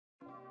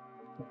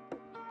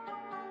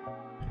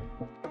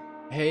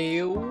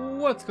Hey,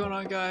 what's going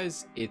on,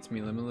 guys? It's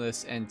me,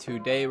 Limitless, and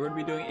today we're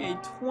going to be doing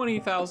a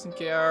 20,000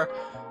 KR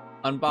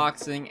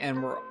unboxing,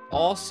 and we're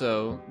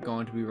also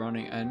going to be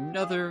running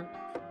another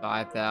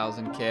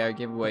 5,000 KR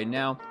giveaway.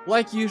 Now,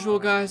 like usual,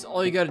 guys,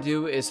 all you got to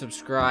do is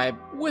subscribe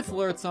with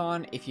alerts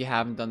on if you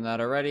haven't done that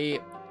already.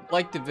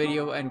 Like the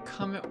video and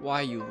comment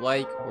why you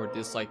like or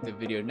dislike the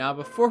video. Now,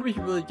 before we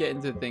really get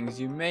into things,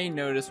 you may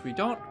notice we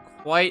don't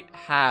quite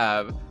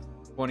have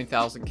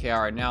 20,000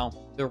 KR. Now,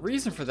 the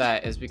reason for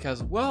that is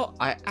because, well,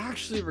 I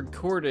actually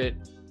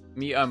recorded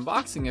me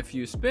unboxing a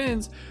few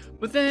spins,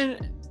 but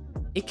then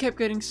it kept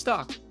getting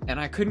stuck and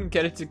I couldn't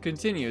get it to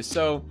continue.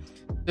 So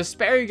to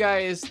spare you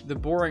guys the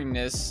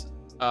boringness,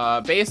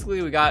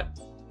 basically we got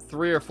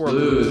 3 or 4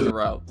 blues in a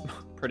row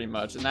pretty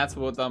much, and that's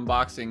what the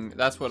unboxing,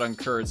 that's what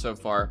occurred so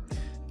far.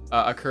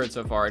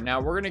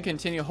 Now we're going to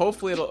continue.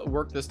 Hopefully it'll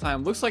work this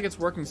time. Looks like it's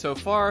working so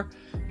far,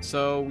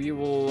 so we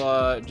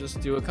will just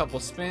do a couple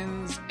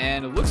spins,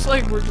 and it looks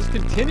like we're just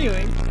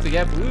continuing to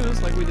get blues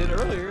like we did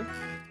earlier.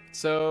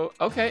 So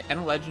okay,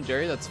 and a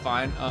legendary, that's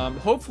fine.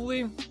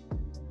 Hopefully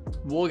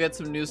we'll get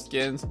some new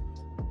skins,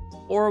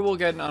 or we'll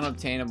get an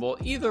unobtainable,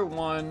 either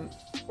one,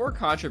 or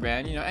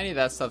contraband. You know, any of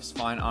that stuff's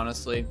fine,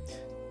 honestly.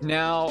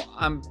 Now,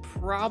 I'm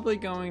probably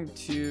going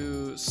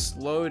to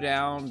slow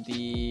down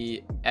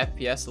the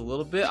FPS a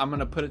little bit. I'm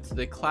going to put it to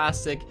the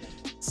classic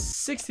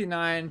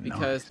 69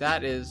 because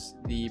that is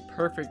the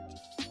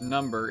perfect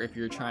number if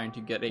you're trying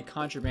to get a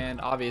contraband,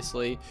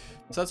 obviously.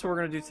 So that's what we're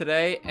going to do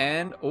today.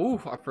 And, oh,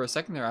 for a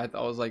second there, I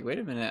was like, wait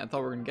a minute, I thought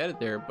we were going to get it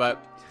there,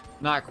 but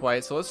not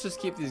quite. So let's just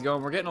keep these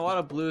going. We're getting a lot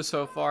of blue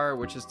so far,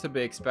 which is to be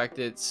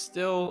expected.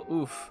 Still,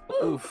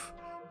 oof,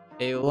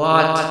 a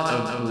lot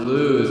of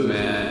blues,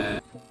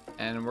 man.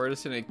 And we're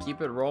just gonna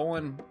keep it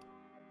rolling,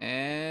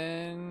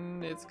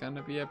 and it's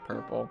gonna be a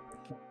purple.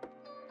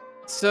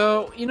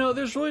 So, you know,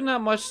 there's really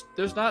not much,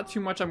 there's not too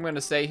much I'm gonna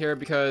say here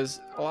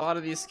because a lot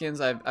of these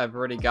skins I've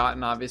already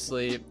gotten,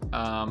 obviously.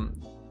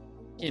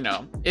 You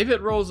know, if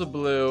it rolls a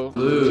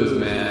blues,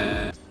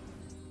 man,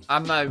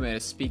 I'm not even gonna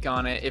speak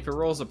on it. If it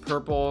rolls a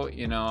purple,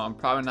 you know, I'm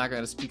probably not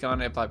gonna speak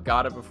on it if I've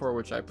got it before,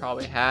 which I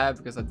probably have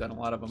because I've done a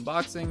lot of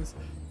unboxings.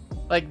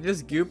 Like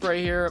this goop right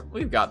here,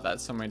 we've got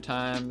that so many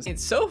times. And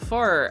so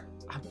far,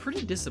 I'm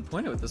pretty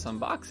disappointed with this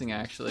unboxing,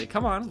 actually.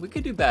 Come on, we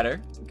could do better.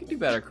 We could do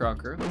better,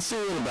 Krunker. Let's do a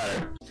little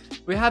better.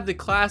 We have the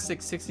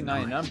classic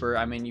 69 number.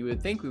 I mean, you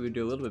would think we would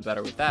do a little bit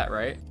better with that,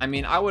 right? I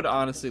mean, I would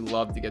honestly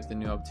love to get the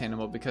new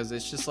obtainable because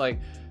it's just like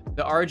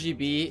the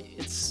RGB,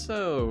 it's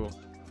so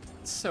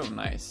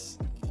nice.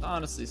 It's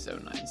honestly so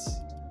nice.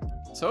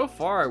 So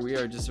far, we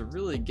are just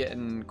really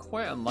getting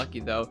quite unlucky,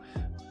 though.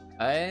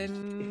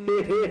 And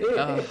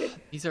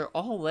these are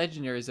all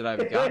legendaries that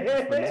I've gotten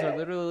before. These are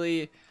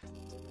literally,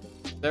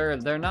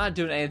 they're not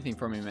doing anything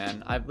for me,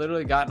 man. I've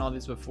literally gotten all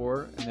these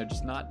before, and they're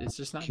just not, it's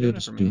just not doing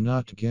it for me. Kids do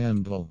not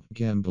gamble.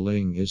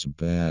 Gambling is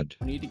bad.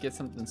 We need to get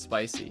something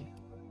spicy.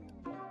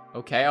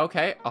 Okay.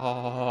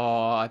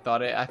 Oh, I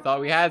thought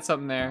we had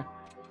something there.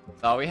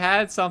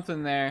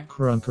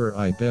 Krunker,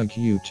 I beg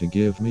you to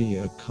give me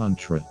a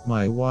contra.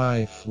 My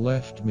wife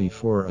left me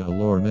for a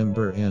lore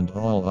member and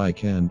all I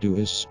can do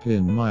is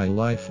spin my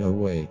life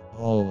away.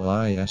 All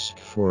I ask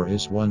for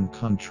is one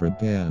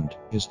contraband.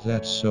 Is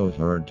that so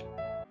hard?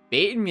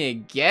 Baiting me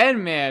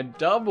again, man.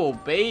 Double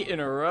bait in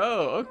a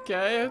row.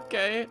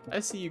 Okay. I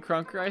see you,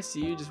 Krunker. I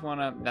see you. Just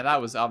wanna. Now that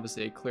was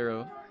obviously a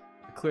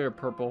clear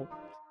purple,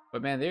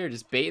 but man, they were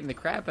just baiting the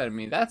crap out of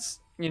me. That's,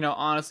 you know,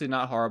 honestly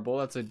not horrible.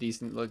 That's a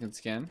decent looking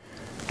skin.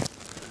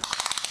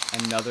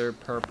 Another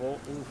purple.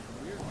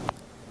 Oof, weird.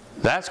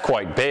 That's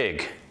quite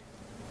big.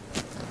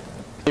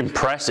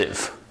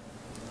 Impressive.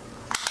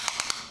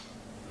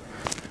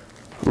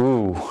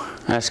 Ooh,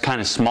 that's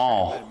kind of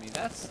small.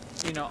 That's,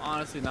 you know,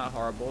 honestly not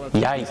horrible. That's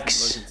Yikes. a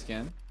decent looking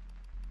skin.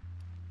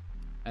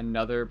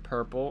 Another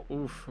purple.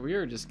 Oof, we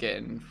are just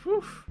getting,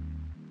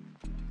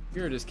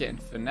 we are just getting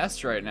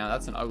finessed right now.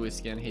 That's an ugly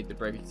skin. Hate to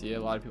break it to you.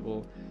 A lot of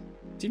people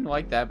seem to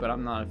like that, but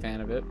I'm not a fan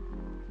of it.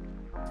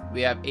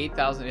 We have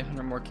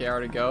 8,800 more KR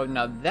to go.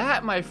 Now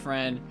that, my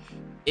friend,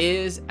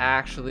 is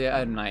actually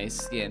a nice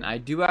skin. I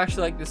do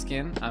actually like the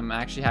skin. I'm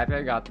actually happy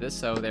I got this,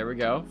 so there we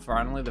go.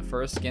 Finally, the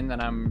first skin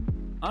that I'm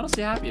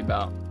honestly happy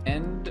about.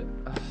 And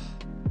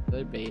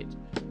the bait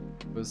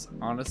was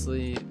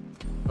honestly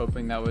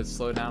hoping that would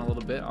slow down a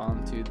little bit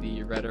onto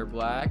the red or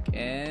black.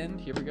 And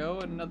here we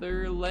go,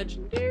 another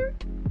legendary.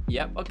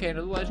 Yep, okay,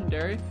 another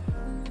legendary.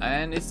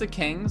 And it's the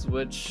Kings,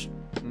 which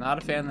I'm not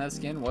a fan of that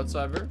skin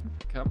whatsoever.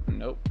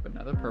 Nope,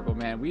 another purple,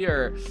 man. We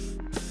are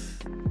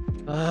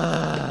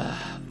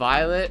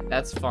violet.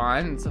 That's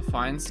fine. It's a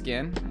fine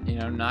skin. You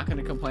know, not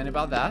gonna complain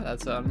about that.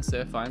 That's honestly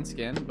a fine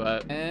skin.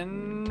 But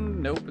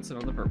nope, it's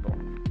another purple.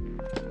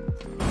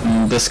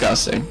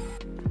 Disgusting.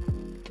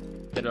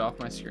 Get it off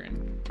my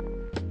screen.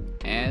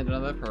 And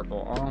another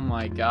purple. Oh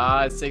my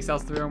God,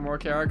 6,300 or more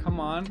KR. Come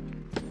on.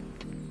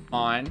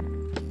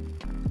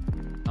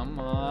 Come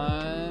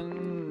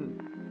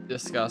on.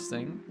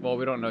 Disgusting. Well,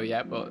 we don't know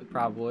yet, but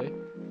probably.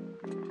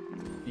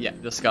 Yeah,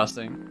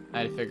 disgusting. I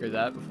had to figure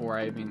that before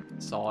I even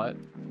saw it.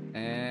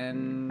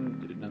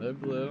 And another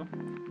blue.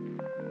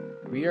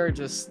 We are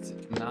just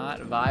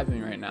not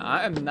vibing right now.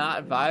 I am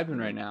not vibing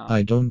right now.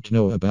 I don't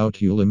know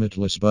about you,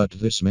 Limitless, but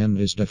this man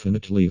is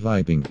definitely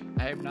vibing.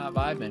 I am not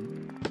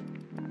vibing.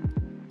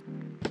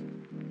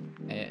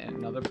 And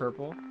another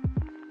purple.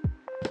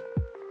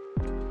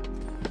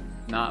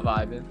 Not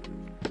vibing.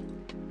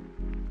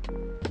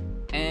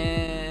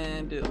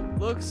 And it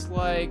looks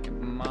like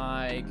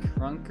my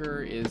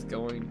Krunker is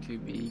going to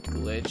be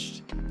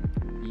glitched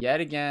yet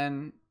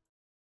again.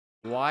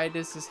 Why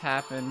does this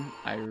happen?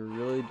 I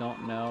really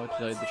don't know, to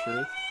tell you the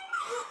truth.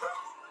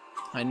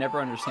 I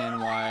never understand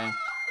why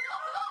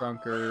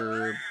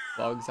Krunker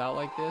bugs out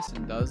like this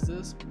and does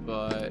this,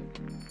 but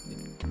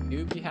it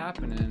do be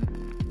happening.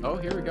 Oh,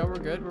 here we go, we're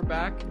good, we're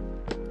back.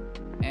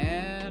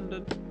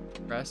 And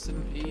rest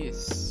in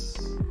peace.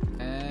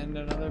 And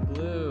another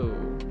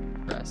blue.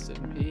 Rest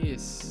in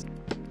peace.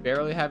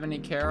 Barely have any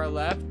Kara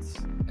left.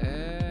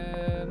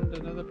 And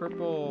another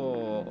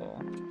purple.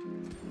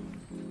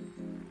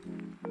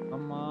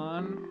 Come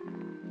on.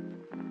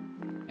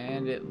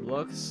 And it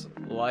looks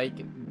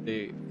like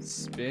the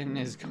spin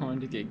is going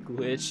to get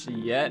glitched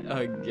yet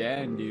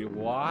again, dude.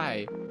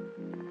 Why?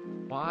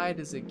 Why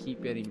does it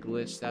keep getting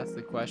glitched? That's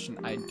the question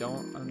I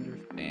don't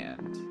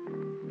understand.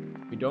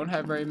 We don't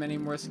have very many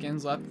more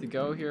skins left to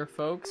go here,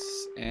 folks.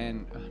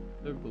 And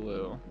they're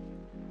blue.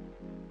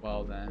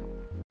 Well then.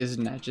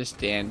 Isn't that just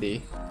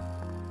dandy?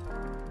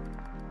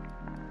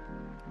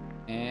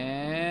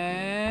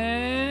 And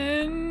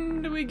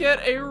we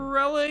get a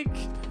relic.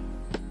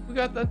 We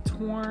got the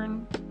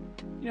torn.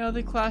 You know,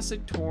 the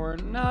classic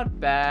torn. Not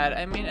bad.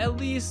 I mean, at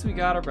least we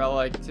got a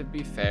relic, to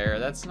be fair.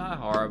 That's not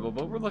horrible,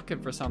 but we're looking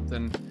for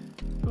something.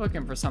 We're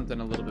looking for something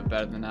a little bit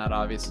better than that,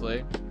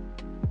 obviously.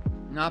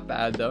 Not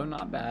bad, though.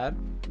 Not bad.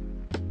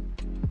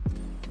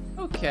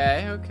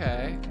 Okay,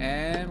 okay.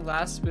 And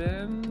last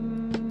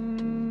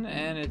spin.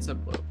 And it's a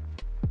blue.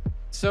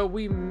 So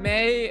we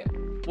may...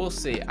 We'll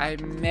see. I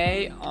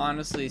may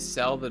honestly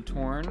sell the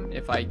torn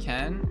if I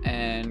can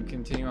and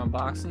continue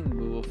unboxing.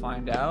 We will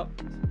find out.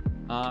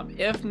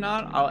 If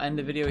not, I'll end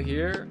the video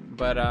here.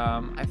 But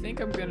I think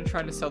I'm going to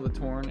try to sell the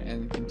torn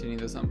and continue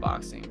this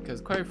unboxing. Because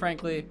quite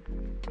frankly,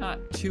 not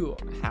too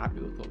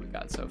happy with what we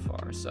got so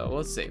far. So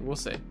let's see. We'll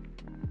see.